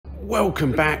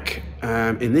Welcome back.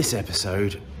 In this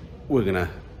episode, we're gonna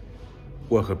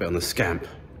work a bit on the scamp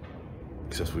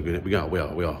because we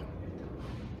are.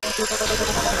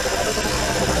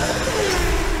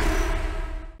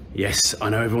 Yes, I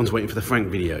know everyone's waiting for the Frank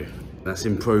video. That's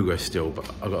in progress still, but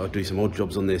I've got to do some odd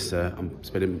jobs on this. I'm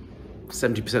spending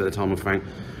 70% of the time on Frank,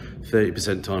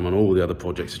 30% time on all the other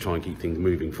projects to try and keep things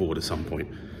moving forward at some point.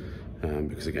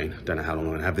 Because again, I don't know how long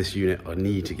I'm gonna have this unit. I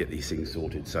need to get these things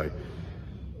sorted. So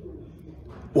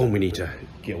one, we need to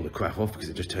get all the crap off because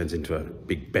it just turns into a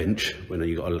big bench when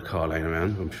you've got a car laying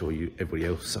around. I'm sure everybody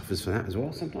else suffers for that as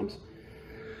well sometimes.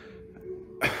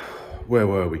 Where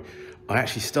were we? I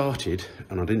actually started,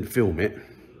 and I didn't film it,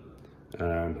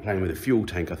 playing with a fuel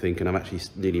tank, I think, and I've actually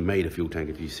nearly made a fuel tank.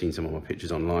 If you've seen some of my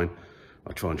pictures online,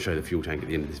 I'll try and show the fuel tank at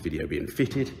the end of this video being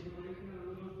fitted.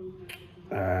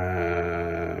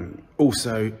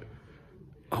 Also,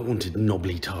 I wanted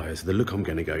knobbly tyres, the look I'm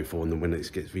going to go for, and then when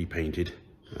it gets repainted.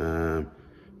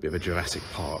 Bit of a Jurassic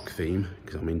Park theme,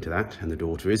 because I'm into that, and the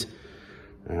daughter is.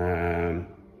 I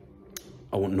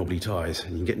want knobbly tyres,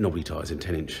 and you can get knobbly tyres in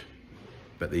 10-inch.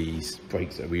 But these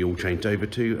brakes that we all changed over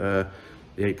to,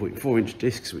 the 8.4-inch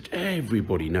discs, which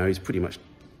everybody knows pretty much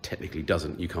technically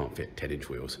doesn't. You can't fit 10-inch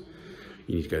wheels.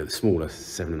 You need to go to the smaller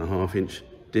 7.5-inch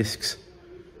discs,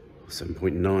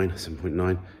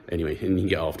 7.9. Anyway, and you can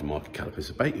get aftermarket calipers.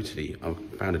 So basically, I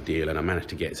found a deal and I managed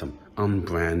to get some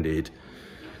unbranded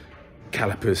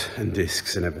calipers and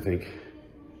discs and everything.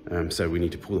 So we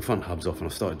need to pull the front hubs off, and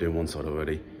I've started doing one side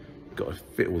already. Got to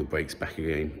fit all the brakes back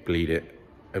again, bleed it,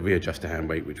 readjust the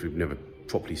handbrake, which we've never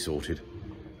properly sorted,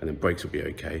 and then brakes will be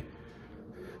okay.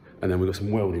 And then we've got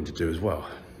some welding to do as well,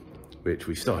 which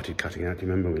we started cutting out. Do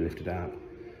you remember we lifted out?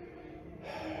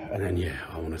 And then yeah,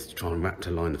 I want to try and wrap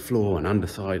to line the floor and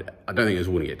underside. I don't think it's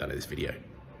all going to get done in this video,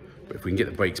 but if we can get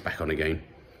the brakes back on again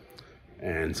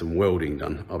and some welding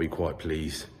done, I'll be quite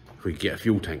pleased. If we could get a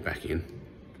fuel tank back in,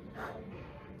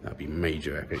 that'd be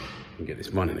major epic, and get this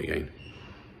running again.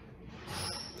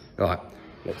 All right,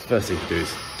 first thing to do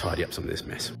is tidy up some of this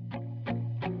mess.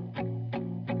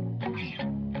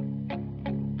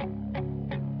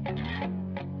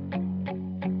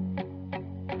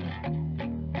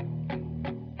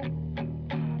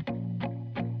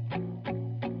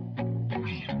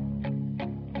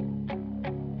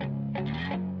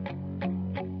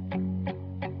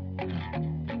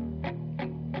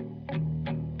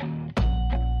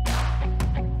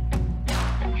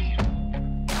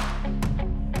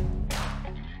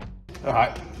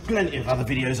 Alright, plenty of other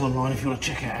videos online if you want to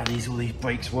check out how all these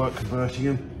brakes work, converting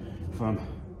them from,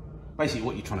 basically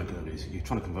what you're trying to do is you're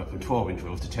trying to convert from 12-inch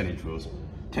wheels to 10-inch wheels.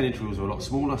 10-inch wheels are a lot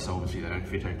smaller, so obviously they don't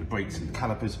fit over the brakes and the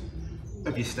calipers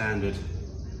of your standard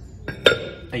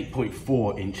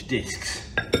 8.4-inch discs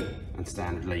and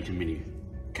standard later mini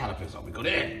calipers like we got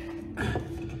here.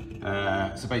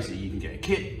 So basically you can get a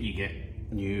kit, you get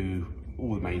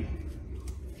all the main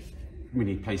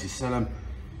mini places sell them.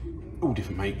 All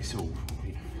different makes,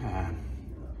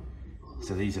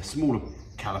 so these are smaller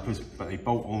calipers, but they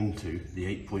bolt onto the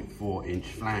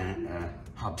 8.4-inch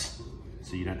hubs,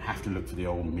 so you don't have to look for the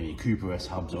old Mini Cooper S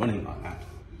hubs or anything like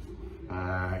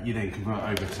that. You then convert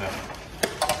over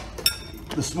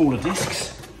to the smaller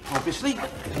discs, obviously,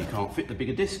 because you can't fit the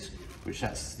bigger discs, which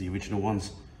that's the original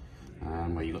ones,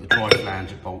 where you've got the drive flange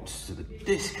that bolts to the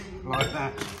disc like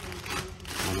that,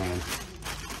 and then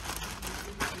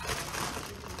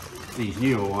these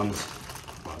newer ones,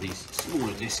 well, these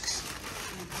smaller discs,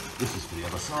 this is for the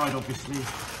other side obviously.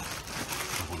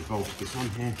 I've already bolted this on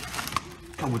here,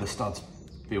 come with the studs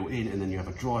built in, and then you have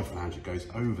a drive flange that goes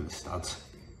over the studs,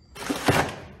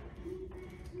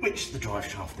 which the drive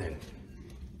shaft then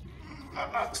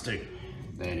let's do.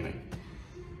 Anyway,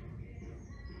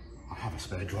 I have a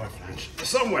spare drive flange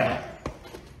somewhere.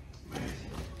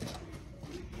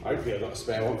 Hopefully I've got a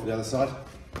spare one for the other side.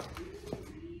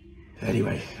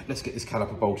 Anyway, let's get this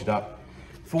caliper bolted up.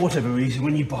 For whatever reason,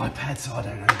 when you buy pads, I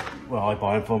don't know where I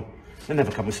buy them from, they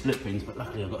never come with split pins, but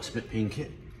luckily I've got a split pin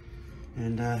kit,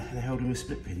 and they're held in with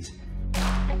split pins.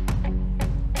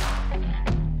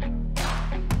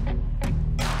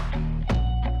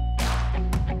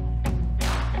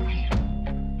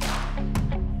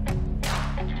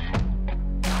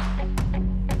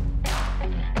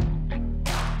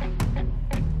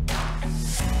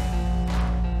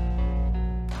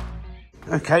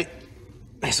 Okay,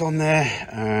 that's on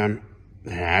there.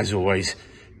 As always,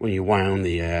 when you wound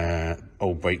the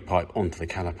old brake pipe onto the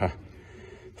caliper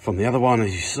from the other one,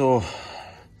 as you saw,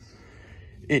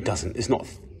 it's not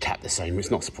tapped the same, it's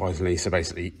not surprisingly. So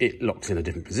basically it locks in a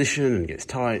different position and gets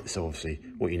tight. So obviously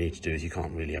what you need to do is, you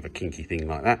can't really have a kinky thing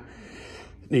like that.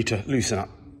 You need to loosen up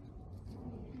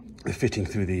the fitting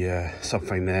through the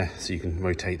subframe there, so you can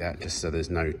rotate that just so there's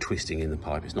no twisting in the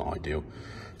pipe. It's not ideal,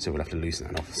 so we'll have to loosen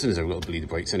that off. As soon as I've got to bleed the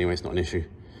brakes anyway, it's not an issue.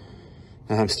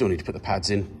 Still need to put the pads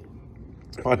in.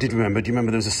 But I did remember, do you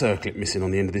remember there was a circlip missing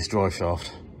on the end of this drive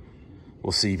shaft,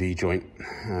 or CV joint?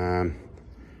 And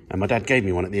my dad gave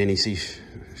me one at the NEC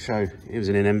show. It was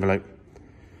in an envelope,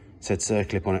 it said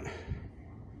circlip on it.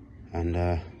 And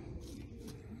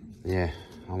yeah,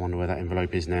 I wonder where that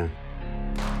envelope is now.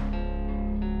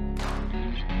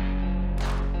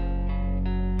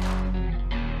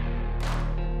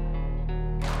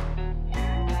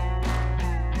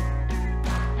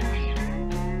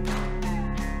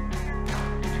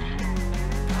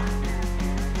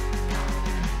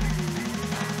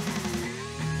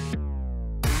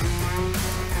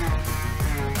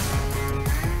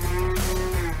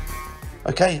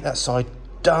 Okay, that side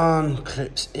done,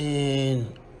 clips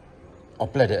in. I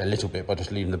bled it a little bit by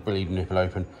just leaving the bleed nipple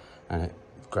open, and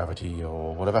gravity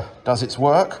or whatever does its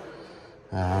work.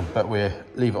 But we'll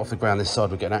leave it off the ground this side,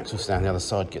 we'll get an axle stand the other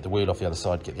side, get the wheel off the other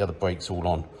side, get the other brakes all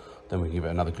on, then we can give it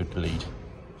another good bleed.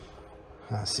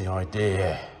 That's the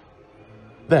idea.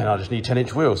 Then I just need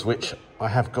 10-inch wheels, which I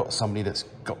have got somebody that's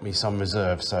got me some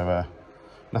reserve, so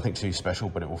nothing too special,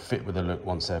 but it will fit with the look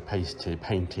once they're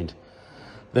painted.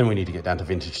 Then we need to get down to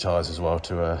vintage tyres as well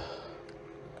to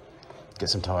get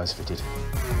some tyres fitted.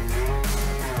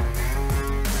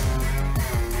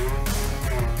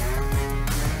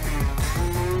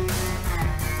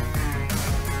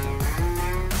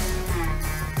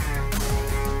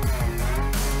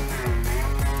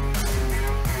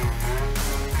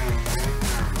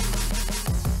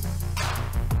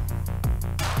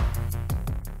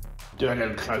 Do a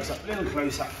little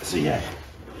close up, So yeah,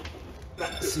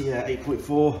 that's the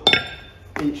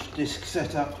 8.4 inch disc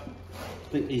setup. I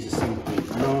think these are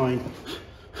 7.9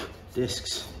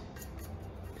 discs.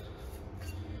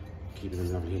 Keeping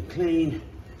them lovely and clean.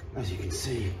 As you can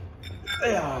see,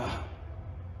 they are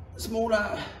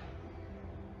smaller.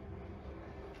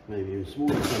 Maybe even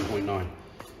smaller than 7.9.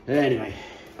 Anyway,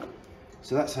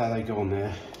 so that's how they go on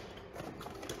there.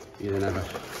 You then have a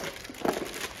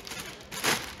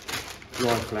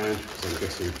drive flange, so I'm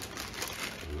guessing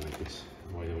like this,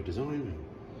 the way they were designed.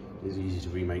 It was easy to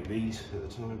remake these at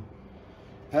the time.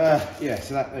 Yeah,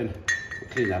 so that then, we'll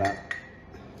clean that up.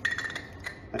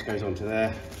 That goes onto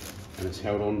there, and it's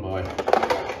held on by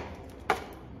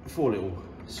 4 little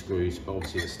screws, but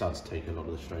obviously the studs take a lot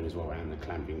of the strain as well, and the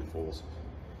clamping force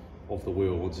of the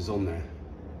wheel once it's on there.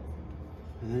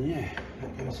 And then yeah,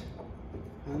 that goes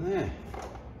on there.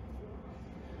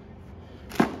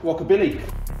 Rockabilly.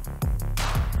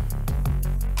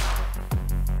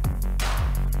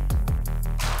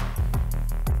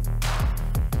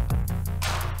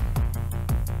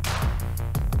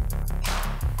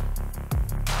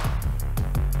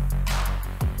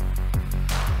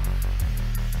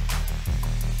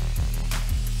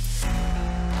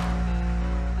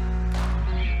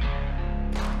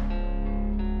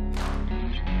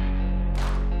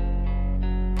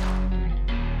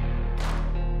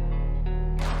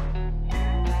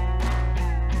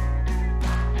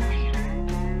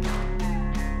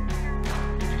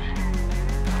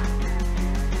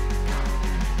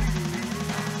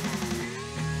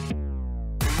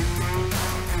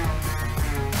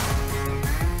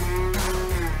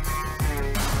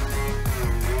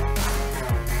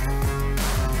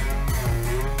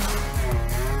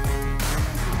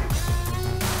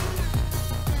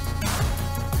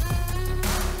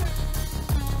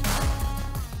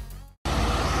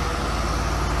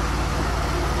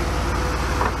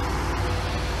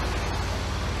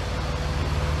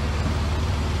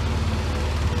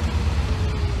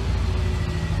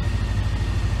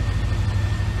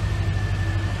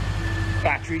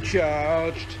 Battery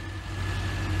charged.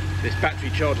 This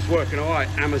battery charge is working all right.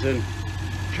 Amazon,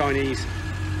 Chinese.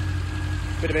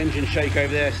 Bit of engine shake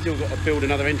over there. Still got to build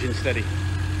another engine steady.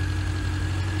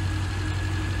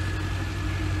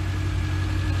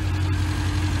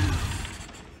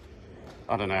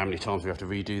 I don't know how many times we have to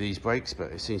redo these brakes,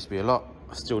 but it seems to be a lot.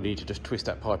 I still need to just twist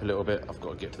that pipe a little bit. I've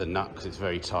got to get to the nut because it's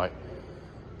very tight.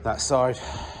 That side,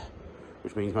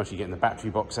 which means mostly getting the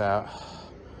battery box out.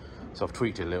 So I've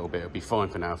tweaked it a little bit. It'll be fine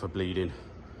for now for bleeding.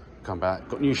 Come back.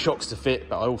 Got new shocks to fit,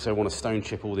 but I also want to stone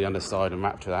chip all the underside and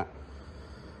map to that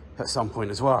at some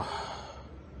point as well.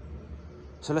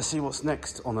 So let's see what's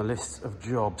next on the list of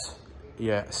jobs.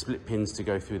 Yeah, split pins to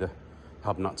go through the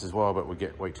hub nuts as well, but we'll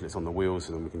wait till it's on the wheels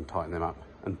and then we can tighten them up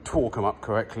and torque them up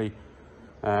correctly.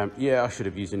 Yeah, I should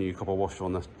have used a new copper washer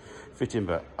on the fitting,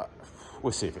 but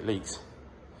we'll see if it leaks.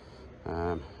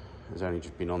 It's only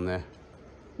just been on there.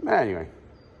 Anyway.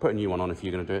 Put a new one on if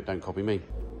you're going to do it, don't copy me.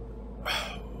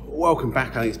 Welcome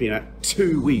back. I think it's been about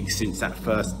 2 weeks since that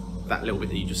little bit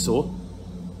that you just saw.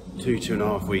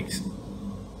 2.5 weeks.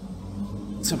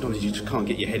 Sometimes you just can't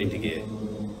get your head into gear.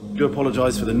 Do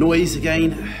apologise for the noise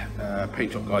again.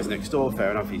 Paint shop guy's next door.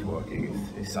 Fair enough, he's working.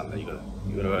 It's Sunday.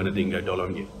 You gotta earn a dingo dollar,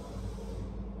 haven't you?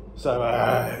 So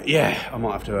yeah, I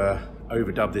might have to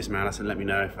overdub this, man. So let me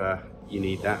know if you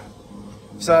need that.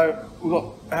 So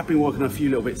I've been working on a few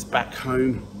little bits back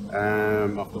home.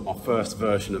 I've got my first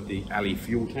version of the alley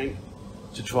fuel tank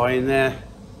to try in there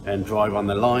and drive on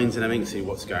the lines and everything, see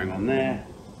what's going on there.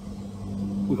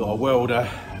 We've got a welder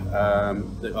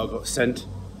that I got sent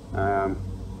that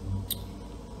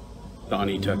I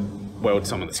need to weld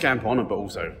some of the scamp on, but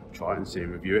also try and see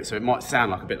and review it. So it might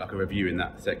sound like a bit like a review in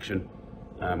that section.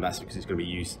 That's because it's going to be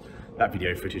used, that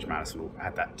video footage, Madison will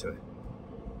add that to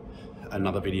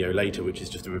another video later, which is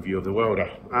just a review of the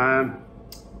welder.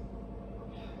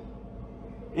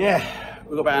 Yeah,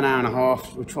 we've got about an hour and a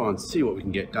half. We'll try and see what we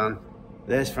can get done.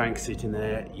 There's Frank sitting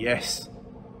there, yes,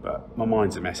 but my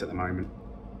mind's a mess at the moment.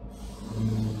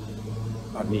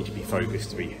 I'd need to be focused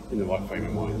to be in the right frame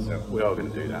of mind, so we are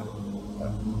going to do that.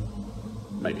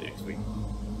 Maybe next week.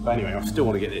 But anyway, I still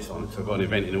want to get this on, so I've got an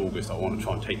event in August I want to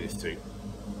try and take this to.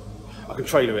 I can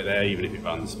trailer it there even if it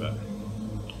runs, but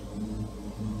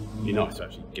it'd be nice to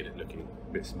actually get it looking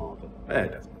a bit smarter. There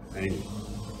it does. Anyway.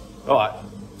 Alright,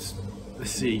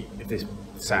 let's see if this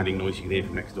sounding noise you can hear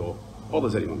from next door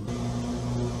bothers anyone.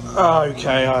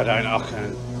 Okay, I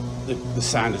can. The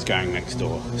sound is going next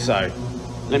door, so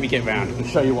let me get round and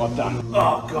show you what I've done.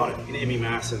 Oh god, if you can hear me,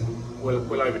 Mass, and we'll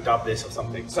overdub this or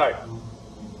something. So,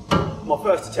 my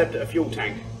first attempt at a fuel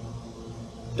tank.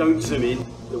 Don't zoom in,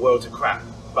 the world's a crap.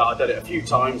 But I've done it a few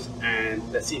times and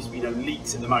there seems to be no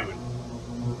leaks at the moment.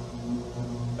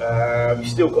 We've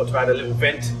still got to add a little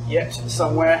vent yet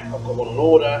somewhere. I've got one on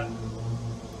order.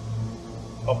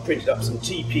 I've printed up some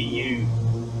TPU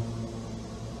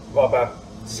rubber,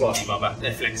 slightly rubber,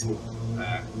 they're flexible,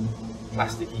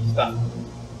 plasticky stuff.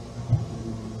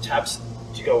 Tabs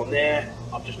to go on there.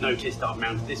 I've just noticed that I've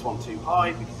mounted this one too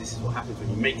high because this is what happens when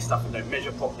you make stuff and don't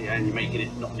measure properly and you're making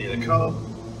it not near the car.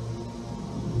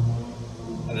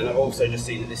 And then I've also just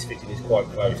seen that this fitting is quite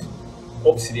close.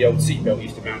 Obviously the old seatbelt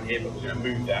used to mount here, but we're going to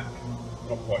move that.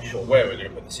 Not quite sure where we're going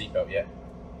to put the seatbelt yet.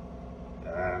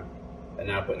 And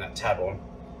now putting that tab on.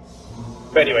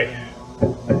 But anyway,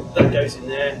 that goes in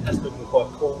there. That's looking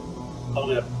quite cool. I'm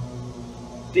going to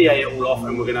DA it all off, and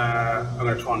I'm going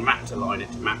to try and matte align it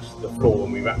to match the floor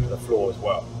when we wrap to the floor as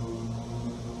well.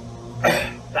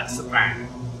 That's the plan.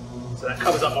 So that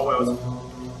covers up my welds.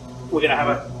 We're going to have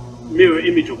a mirror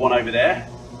image of one over there.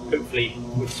 Hopefully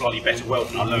with slightly better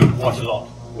welding. I learned quite a lot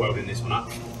welding this one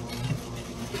up.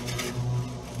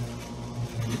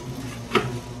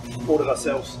 Ordered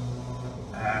ourselves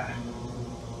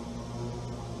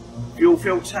fuel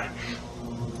filter.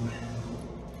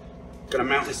 Going to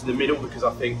mount this in the middle because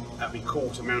I think that'd be cool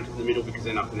to mount it in the middle, because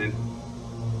then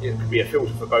it could be a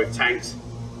filter for both tanks.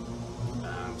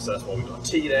 So that's why we've got a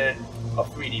T there. I've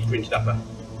 3D printed up a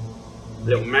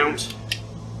little mount.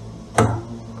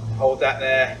 Hold that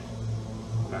there,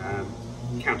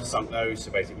 countersunk those,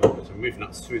 so basically we'll put some roof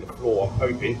nuts through the floor. I'm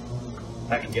hoping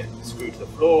that can get screwed to the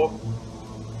floor.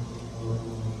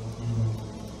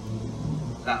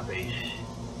 That'll be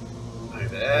over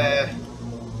there.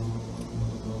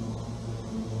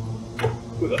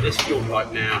 We've got this fuel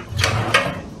pipe now,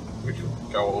 which will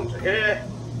go onto here.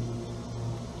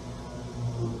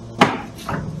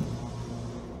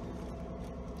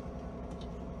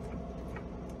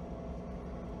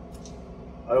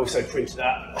 I also printed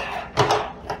out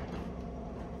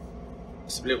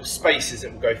some little spaces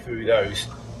that will go through those,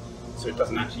 so it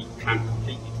doesn't actually clamp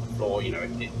completely to the floor. You know,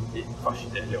 it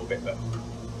crushes it a little bit, but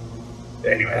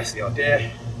anyway, that's the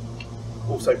idea.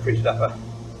 Also printed up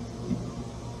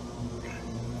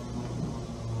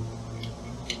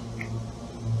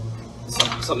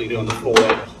something to do on the floor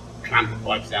there, clamp the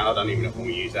pipes down. I don't even know if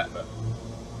we use that, but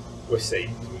we'll see.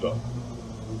 We've got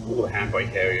all the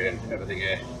handbrake area and everything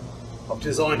here. I've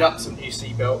designed up some new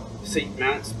seat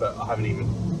mounts, but I haven't even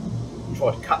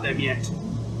tried to cut them yet.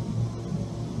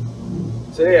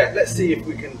 So yeah, let's see if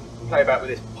we can play about with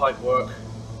this pipe work.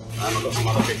 I've got some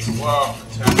other bits as well,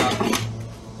 turned up,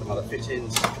 some other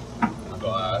fittings, and I've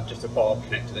got just a bar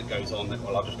connector that goes on that,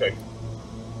 well, I'll just go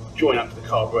join up to the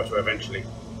carburetor eventually.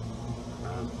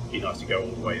 Be nice to go all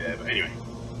the way there, but anyway.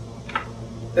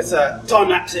 Let's time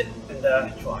lapse it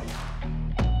and try.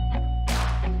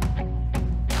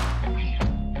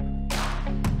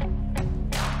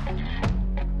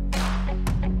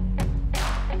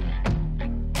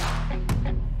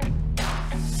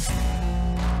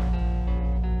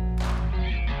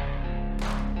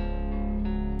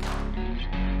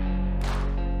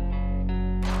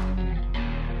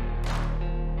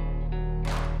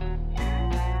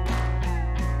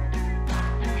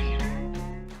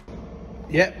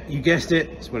 Yep, you guessed it.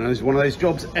 It's one of those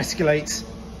jobs that escalates.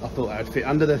 I thought that would fit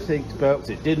under the seat belts.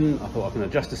 It didn't. I thought I can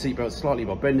adjust the seat belts slightly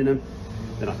by bending them.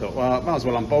 Then I thought, well, I might as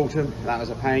well unbolt them. That was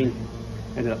a pain.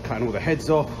 Ended up cutting all the heads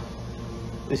off.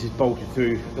 This is bolted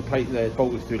through the plate there,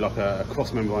 bolted through like a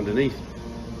cross member underneath.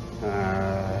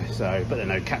 But there are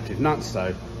no captive nuts,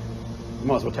 so we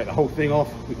might as well take the whole thing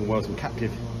off. We can weld some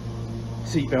captive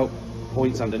seatbelt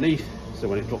points underneath, so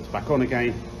when it drops back on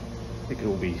again, it can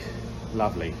all be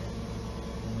lovely.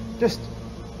 Just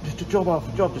a job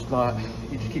after job, just like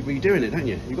you just keep redoing it, don't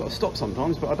you? You've got to stop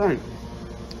sometimes, but I don't.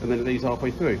 And then it leaves halfway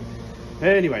through.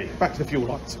 Anyway, back to the fuel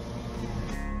lights.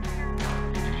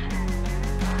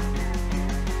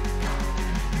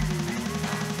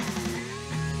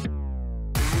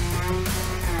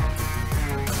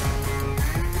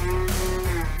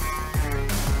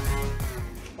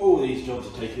 All these jobs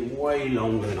are taking way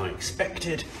longer than I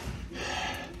expected.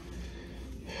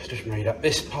 Just made up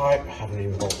this pipe, haven't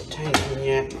even bought the tank in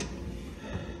yet.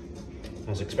 I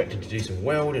was expecting to do some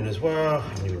welding as well,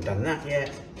 haven't even done that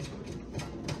yet.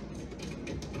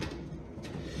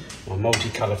 My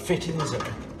multicoloured fittings are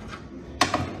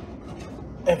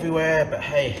everywhere, but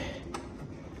hey,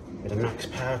 with a max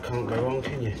power can't go wrong,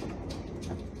 can you?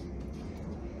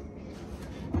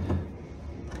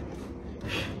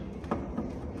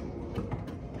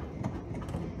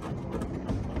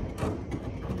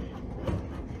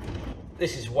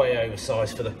 This is way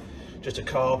oversized for just a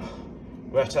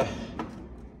carburetor,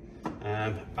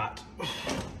 but I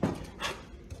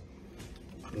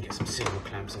can get some single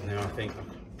clamps on there. I think I'll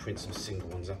print some single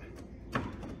ones up.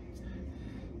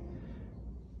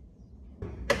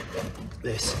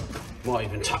 This might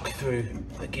even tuck through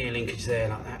the gear linkage there,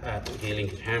 like that, the gear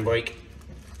linkage handbrake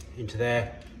into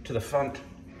there to the front.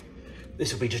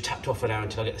 This will be just tapped off for now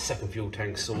until I get the second fuel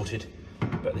tank sorted.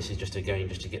 But this is just again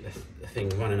just to get the thing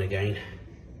running again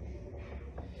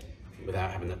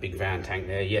without having that big van tank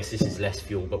there. Yes, this is less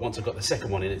fuel, but once I've got the second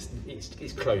one in,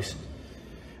 it's close,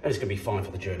 and it's going to be fine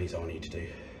for the journeys I need to do.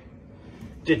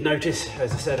 Did notice,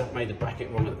 as I said, I've made the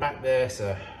bracket wrong at the back there,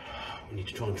 so we need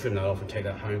to try and trim that off and take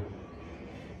that home.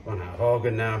 Run out of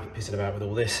argon now, pissing about with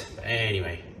all this. But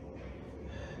anyway,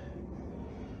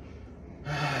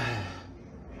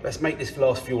 let's make this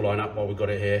last fuel line up while we've got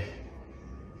it here.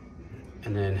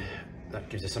 And then that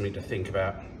gives us something to think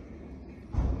about.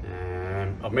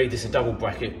 I've made this a double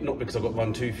bracket, not because I've got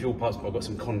 1-2 fuel pipes, but I've got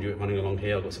some conduit running along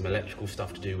here. I've got some electrical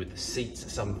stuff to do with the seats at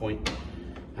some point.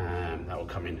 That will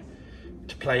come in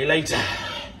to play later.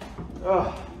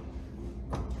 Oh,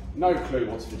 no clue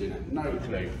what's for dinner, no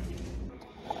clue.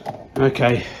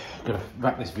 Okay, I've got to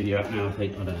wrap this video up now. I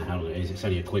don't know how long it is, it's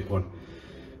only a quick one.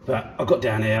 But I got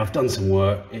down here, I've done some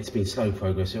work. It's been slow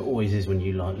progress. It always is when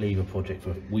you like leave a project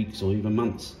for weeks or even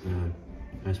months.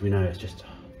 As we know, it's just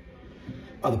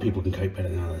other people can cope better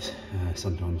than others.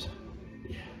 Sometimes,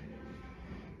 yeah.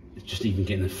 It's just even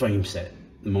getting the frame set,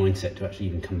 the mindset to actually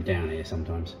even come down here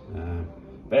sometimes.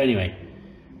 But anyway,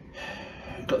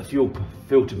 got the fuel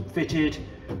filter fitted,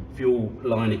 fuel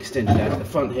line extended out to the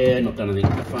front here. Not done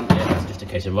anything to the front yet. It's just a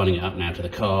case of running it up now to the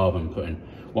carb and putting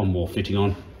one more fitting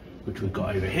on, which we've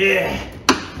got over here,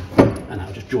 and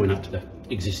that'll just join up to the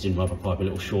existing rubber pipe, a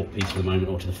little short piece for the moment,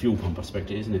 or to the fuel pump, I expect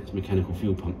it, isn't it? It's a mechanical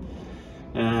fuel pump.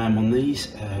 On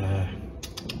these, I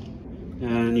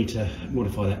need to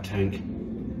modify that tank,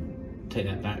 take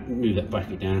that back, move that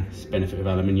bracket down. It's the benefit of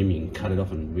aluminium, you can cut it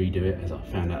off and redo it, as I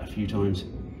found out a few times.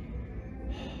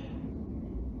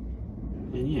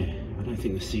 And yeah, I don't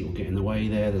think the seat will get in the way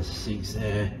there. There's the seats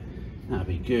there. That'll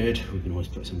be good. We can always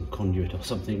put some conduit or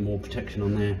something more protection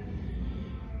on there.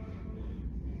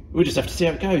 We'll just have to see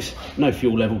how it goes. No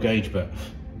fuel level gauge, but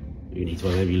you need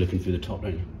to be looking through the top,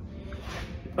 don't you?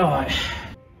 All right.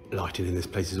 Lighting in this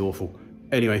place is awful.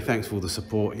 Anyway, thanks for all the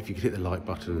support. If you could hit the like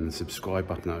button and the subscribe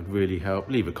button, that would really help.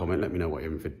 Leave a comment, let me know what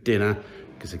you're having for dinner,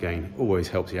 because again, always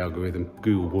helps the algorithm.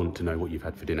 Google want to know what you've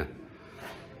had for dinner.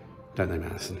 Don't they,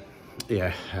 Madison?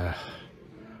 Yeah,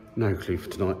 no clue for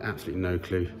tonight, absolutely no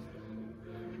clue.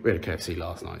 We had a KFC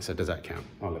last night, so does that count?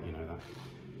 I'll let you know that.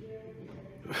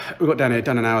 We've got down here,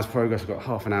 done an hour's progress. I've got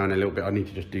half an hour and a little bit. I need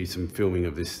to just do some filming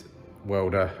of this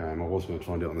welder. I was going to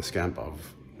try and do it on the Scamp, but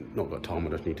I've not got time. I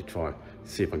just need to try,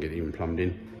 see if I can get it even plumbed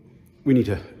in. We need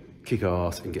to kick our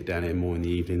ass and get down here more in the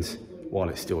evenings while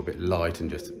it's still a bit light, and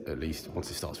just at least once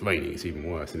it starts raining, it's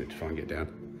even worse, isn't it, to try and get down.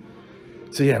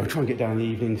 So yeah, we'll try and get down in the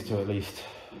evenings to at least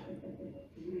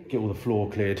get all the floor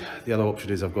cleared. The other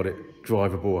option is I've got it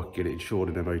drivable. I can get it insured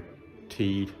and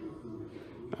MOT'd.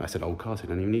 I said old car, so I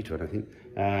don't even need to, I don't think.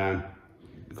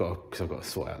 Because I've got to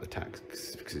sort out the tax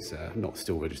because it's not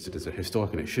still registered as a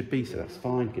historic, and it should be, so that's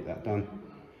fine. Get that done.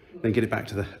 then get it back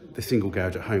to the single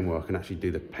gauge at home where I can actually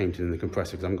do the painting and the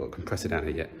compressor, because I haven't got a compressor down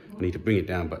here yet. I need to bring it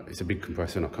down, but it's a big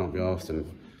compressor and I can't be arsed.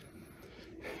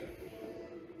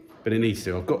 But it needs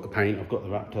to. I've got the paint, I've got the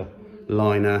Raptor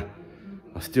liner.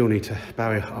 I still need to,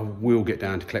 Barry, I will get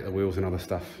down to collect the wheels and other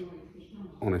stuff.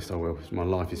 Honest, I will. My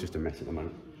life is just a mess at the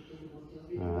moment.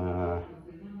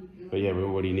 But yeah, we're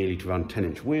already nearly to run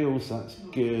 10-inch wheels, so that's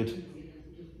good.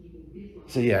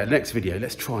 So yeah, next video,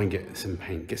 let's try and get some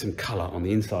paint, get some colour on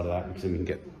the inside of that, because then we can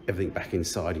get everything back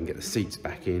inside and get the seats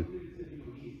back in.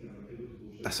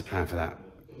 That's the plan for that.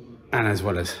 And as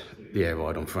well as the air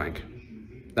ride on Frank.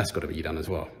 That's got to be done as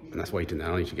well. And that's waiting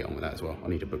there. I need to get on with that as well. I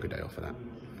need to book a day off for that.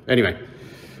 Anyway,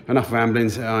 enough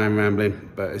ramblings. I am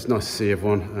rambling, but it's nice to see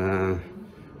everyone.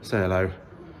 Say hello.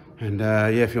 And yeah,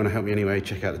 if you want to help me anyway,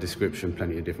 check out the description.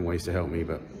 Plenty of different ways to help me,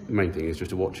 but the main thing is just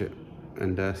to watch it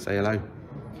and say hello.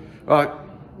 All right,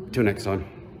 till next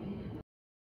time.